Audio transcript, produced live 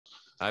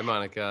Hi,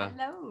 Monica.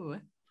 Hello.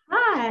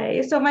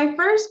 Hi. So my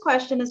first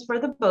question is for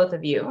the both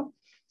of you.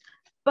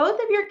 Both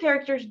of your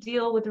characters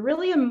deal with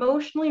really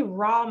emotionally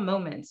raw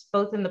moments,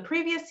 both in the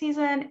previous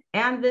season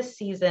and this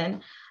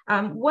season.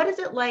 What is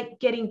it like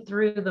getting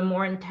through the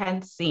more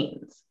intense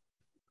scenes?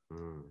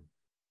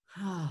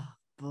 Oh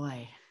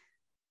boy.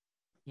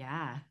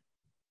 Yeah.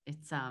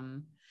 It's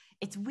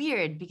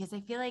weird because I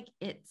feel like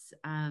it's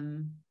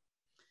the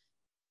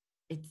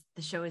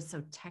show is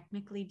so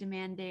technically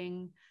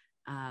demanding.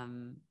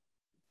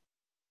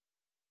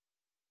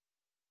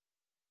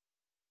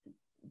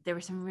 There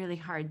were some really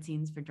hard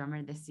scenes for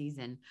Drummer this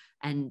season,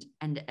 and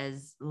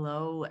as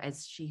low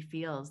as she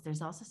feels,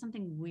 there's also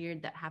something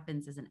weird that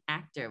happens as an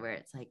actor where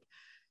it's like,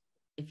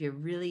 if you're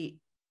really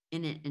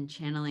in it and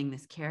channeling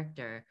this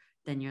character,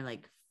 then you're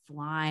like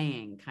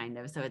flying kind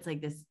of. So it's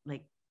like this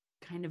like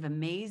kind of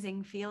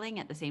amazing feeling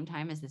at the same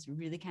time as this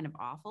really kind of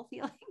awful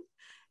feeling.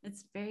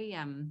 It's very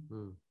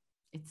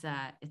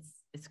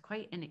it's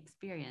quite an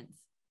experience.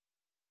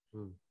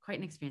 Quite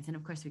an experience. And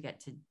of course we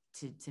get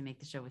to make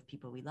the show with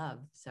people we love.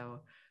 So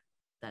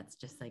that's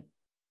just like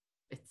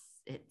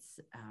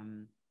it's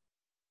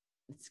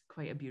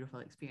quite a beautiful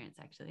experience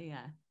actually.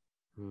 Yeah.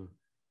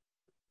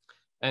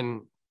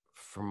 And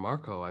for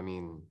Marco, I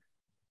mean,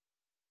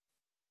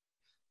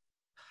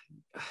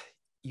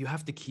 you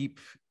have to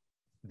keep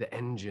the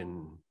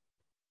engine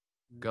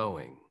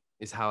going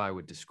is how I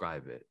would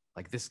describe it.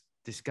 Like this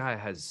guy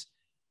has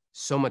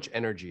so much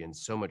energy and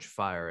so much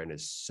fire and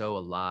is so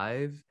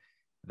alive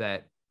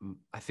that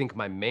I think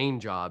my main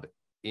job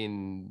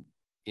in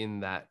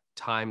that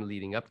time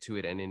leading up to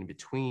it and in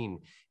between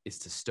is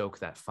to stoke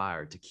that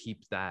fire, to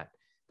keep that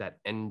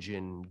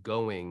engine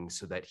going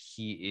so that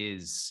he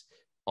is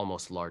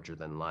almost larger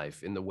than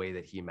life in the way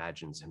that he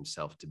imagines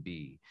himself to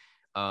be.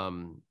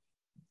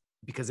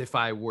 Because if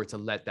I were to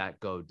let that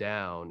go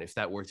down, if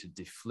that were to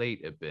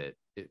deflate a bit,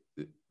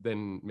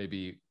 then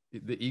maybe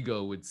the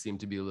ego would seem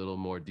to be a little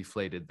more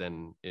deflated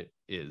than it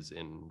is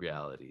in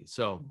reality.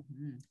 So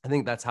I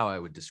think that's how I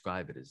would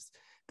describe it, is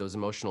those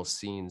emotional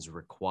scenes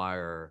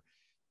require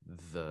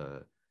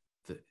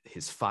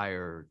his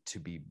fire to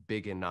be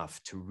big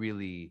enough to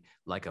really,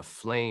 like a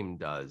flame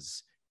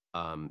does,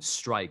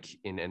 strike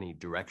in any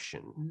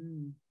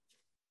direction.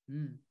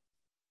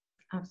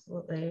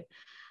 Absolutely.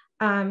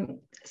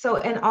 So,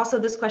 and also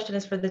this question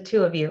is for the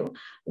two of you.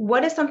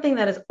 What is something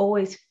that has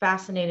always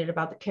fascinated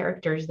about the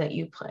characters that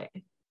you play?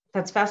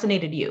 That's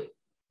fascinated you?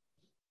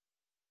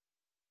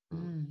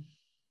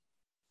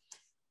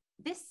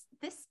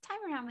 This time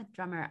around with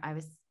Drummer, I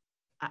was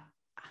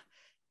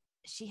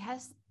she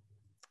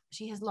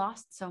has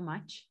lost so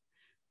much,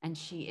 and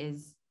she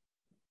is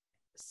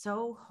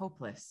so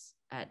hopeless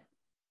at,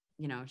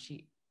 you know,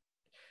 she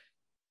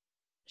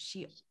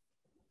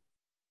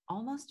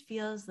almost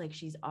feels like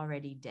she's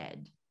already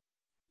dead.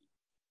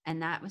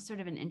 And that was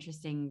sort of an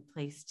interesting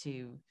place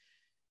to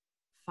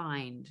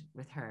find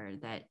with her,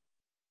 that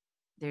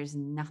there's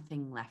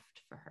nothing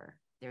left for her.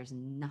 There's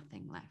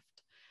nothing left.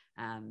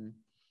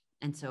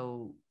 And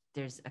so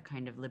there's a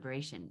kind of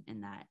liberation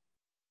in that,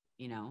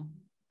 you know,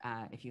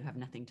 if you have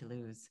nothing to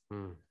lose,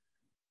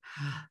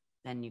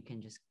 then you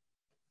can just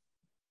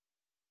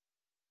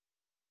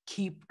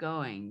keep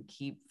going,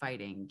 keep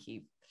fighting,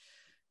 keep,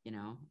 you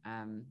know.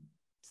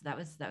 So that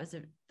was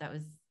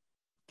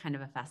kind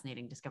of a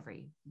fascinating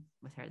discovery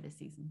with her this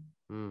season.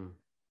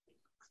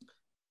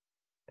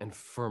 And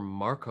for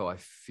Marco, I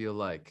feel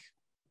like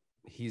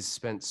he's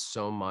spent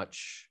so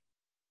much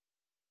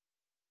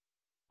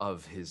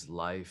of his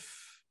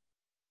life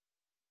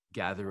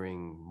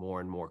gathering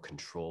more and more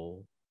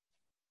control,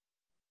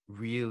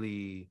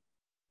 really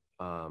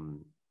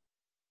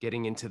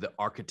getting into the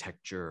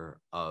architecture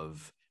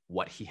of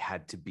what he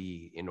had to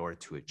be in order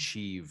to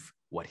achieve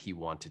what he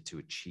wanted to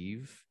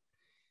achieve,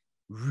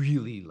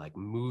 really like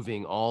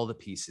moving all the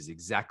pieces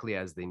exactly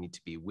as they need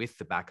to be, with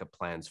the backup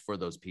plans for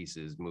those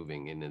pieces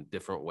moving in a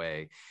different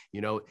way.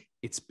 You know,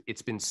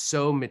 it's been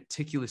so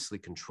meticulously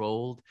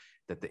controlled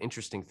that the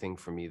interesting thing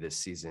for me this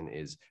season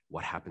is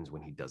what happens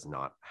when he does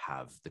not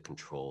have the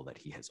control that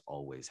he has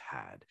always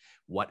had.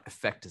 What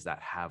effect does that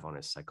have on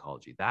his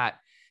psychology? That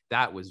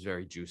was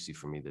very juicy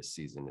for me this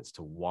season, is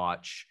to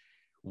watch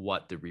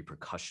what the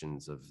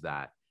repercussions of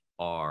that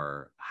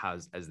are,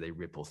 as they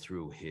ripple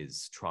through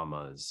his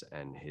traumas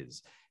and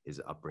his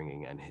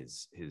upbringing and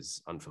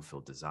his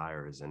unfulfilled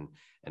desires and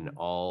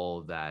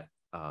all that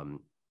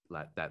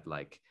that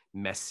like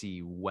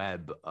messy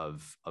web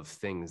of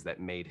things that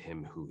made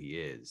him who he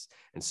is.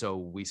 And so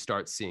we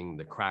start seeing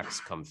the cracks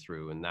come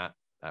through, and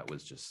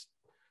that's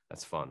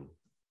fun.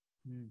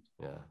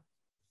 Yeah,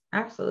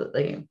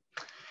 Absolutely.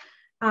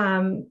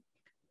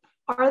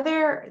 Are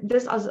there,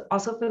 this is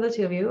also for the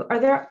two of you, are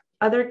there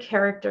other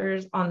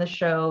characters on the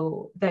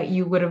show that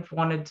you would have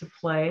wanted to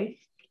play?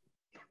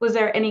 Was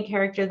there any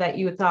character that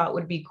you thought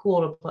would be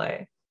cool to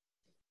play?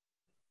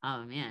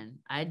 Oh man,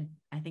 I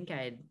think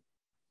I'd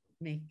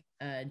make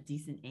a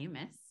decent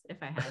Amos if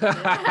I had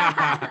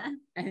to.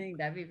 I think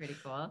that'd be pretty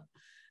cool.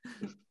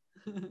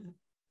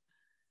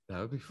 that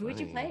would be funny. Who would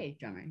you play,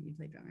 Drummer? You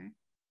play Drummer.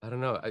 I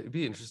don't know. It'd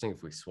be interesting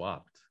if we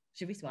swapped.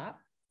 Should we swap?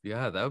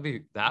 Yeah,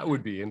 that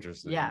would be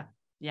interesting. Yeah.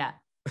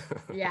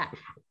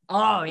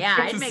 Oh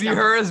yeah, To see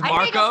her as Marco.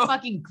 I'd make a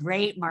fucking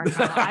great Marco.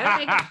 I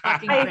would make a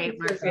fucking great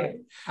Marco.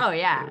 Oh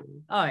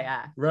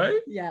yeah. Right?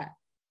 Yeah.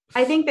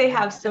 I think they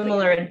have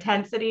similar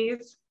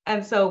intensities,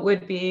 and so it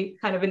would be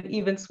kind of an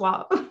even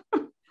swap.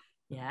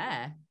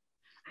 Yeah.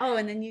 Oh,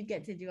 and then you'd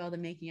get to do all the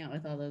making out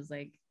with all those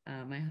like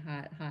my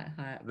hot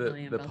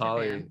the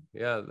poly. Fam.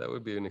 Yeah, that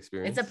would be an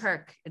experience. It's a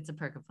perk. It's a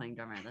perk of playing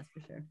drummer, that's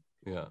for sure.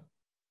 Yeah.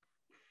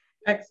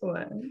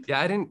 Excellent. Yeah,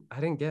 I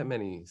didn't get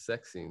many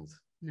sex scenes.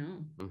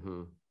 No.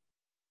 Mm-hmm.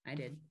 I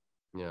did.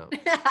 Yeah.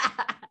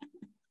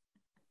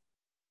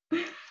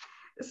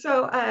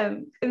 So,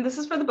 and this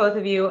is for the both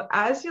of you.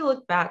 As you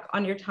look back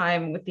on your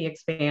time with the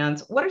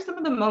Expanse, what are some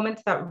of the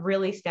moments that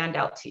really stand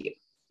out to you?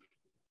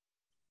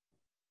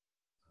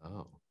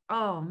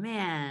 Oh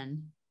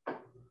man. Do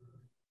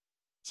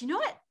you know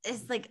what?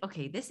 It's like,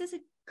 okay, this is a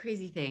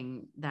crazy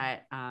thing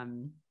that I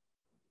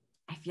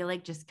feel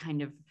like just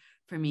kind of,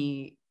 for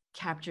me,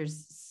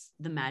 captures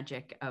the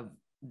magic of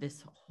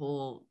this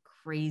whole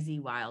crazy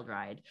wild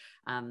ride.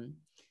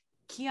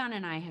 Keon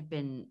and I have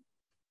been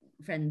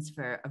friends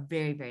for a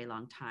very, very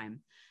long time.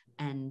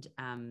 And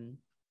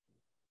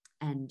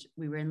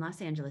we were in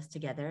Los Angeles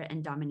together,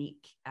 and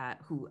Dominique,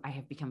 who I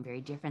have become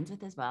very dear friends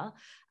with as well,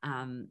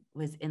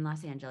 was in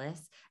Los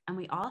Angeles, and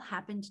we all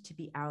happened to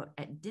be out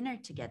at dinner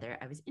together.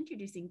 I was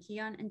introducing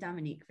Keon and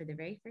Dominique for the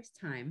very first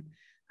time.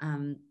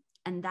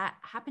 And that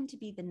happened to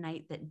be the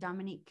night that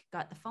Dominique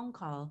got the phone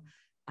call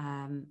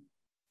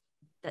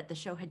that the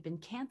show had been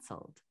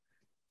canceled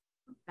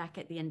back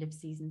at the end of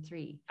season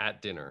 3.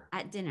 At dinner.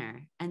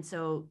 And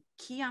so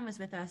Keon was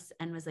with us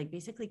and was like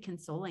basically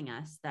consoling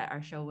us that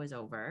our show was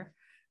over.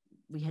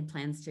 We had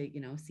plans to,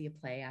 see a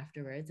play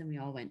afterwards, and we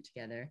all went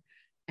together.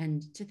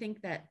 And to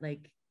think that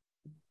like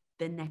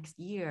the next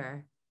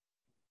year,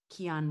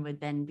 Keon would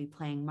then be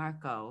playing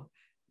Marco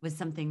was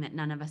something that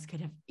none of us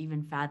could have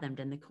even fathomed.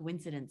 And the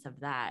coincidence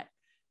of that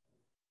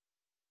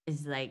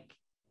is like,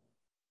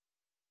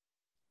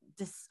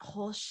 this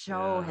whole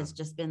show has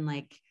just been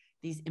like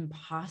these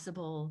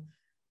impossible,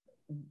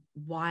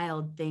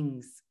 wild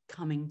things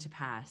coming to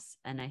pass.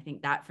 And I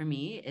think that for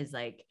me is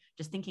like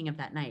just thinking of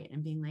that night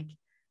and being like,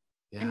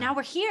 and now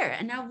we're here,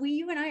 and now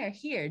you and I are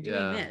here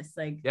doing this.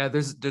 Like,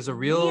 there's a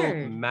real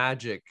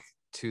magic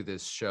to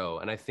this show,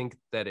 and I think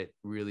that it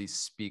really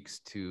speaks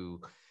to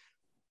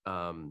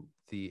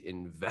the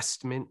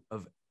investment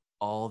of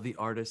all the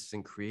artists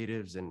and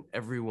creatives and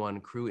everyone,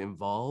 crew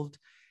involved.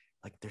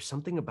 Like, there's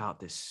something about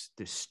this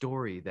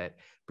story that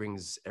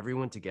brings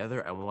everyone together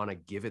and want to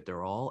give it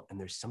their all, and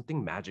there's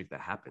something magic that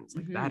happens.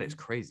 Like, that is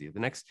crazy. The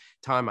next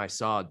time I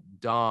saw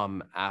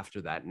Dom after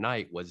that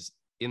night was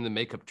in the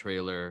makeup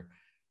trailer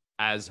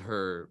as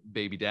her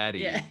baby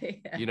daddy.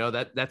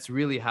 That's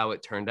really how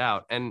it turned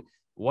out. And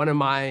one of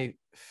my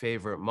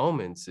favorite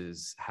moments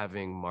is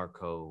having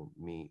Marco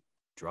meet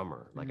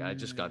drummer. Like, I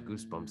just got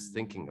goosebumps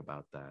thinking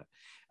about that.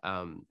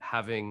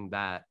 Having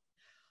that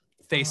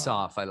face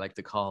off, I like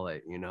to call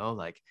it,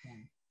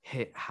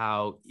 hit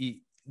how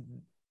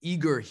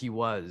eager he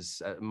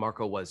was,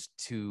 Marco was,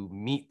 to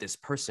meet this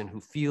person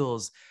who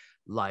feels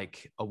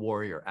like a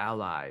warrior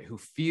ally, who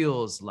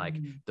feels like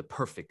the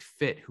perfect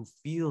fit, who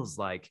feels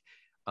like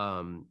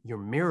your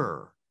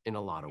mirror in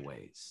a lot of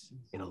ways,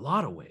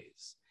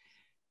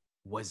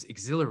 was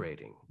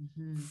exhilarating.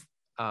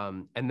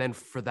 And then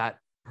for that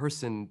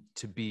person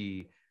to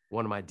be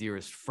one of my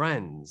dearest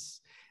friends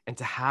and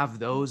to have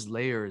those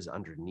layers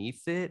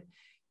underneath it,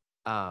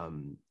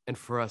 and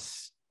for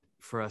us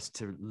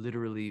to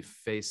literally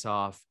face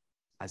off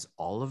as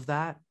all of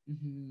that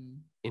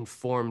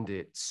informed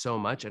it so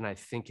much. And I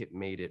think it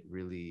made it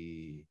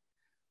really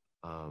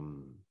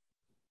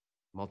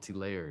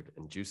multi-layered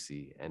and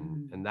juicy,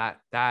 and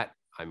that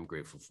I'm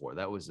grateful for.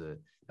 That was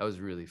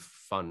really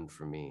fun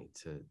for me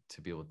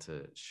to be able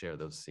to share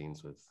those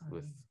scenes with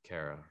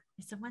Cara.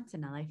 It's a once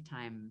in a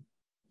lifetime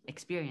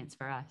experience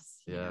for us,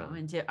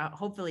 and to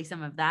hopefully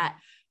some of that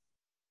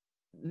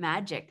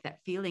magic, that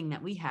feeling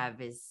that we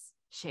have, is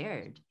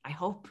shared. I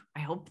hope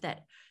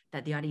that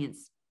the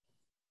audience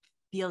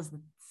feels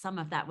some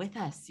of that with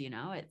us.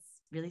 It's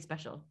really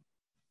special.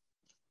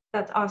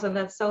 That's awesome.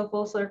 That's so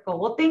full circle.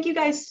 Well, thank you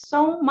guys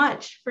so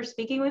much for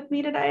speaking with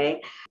me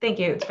today. Thank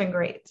you. It's been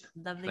great.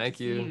 Lovely to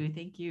see you.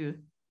 Thank you.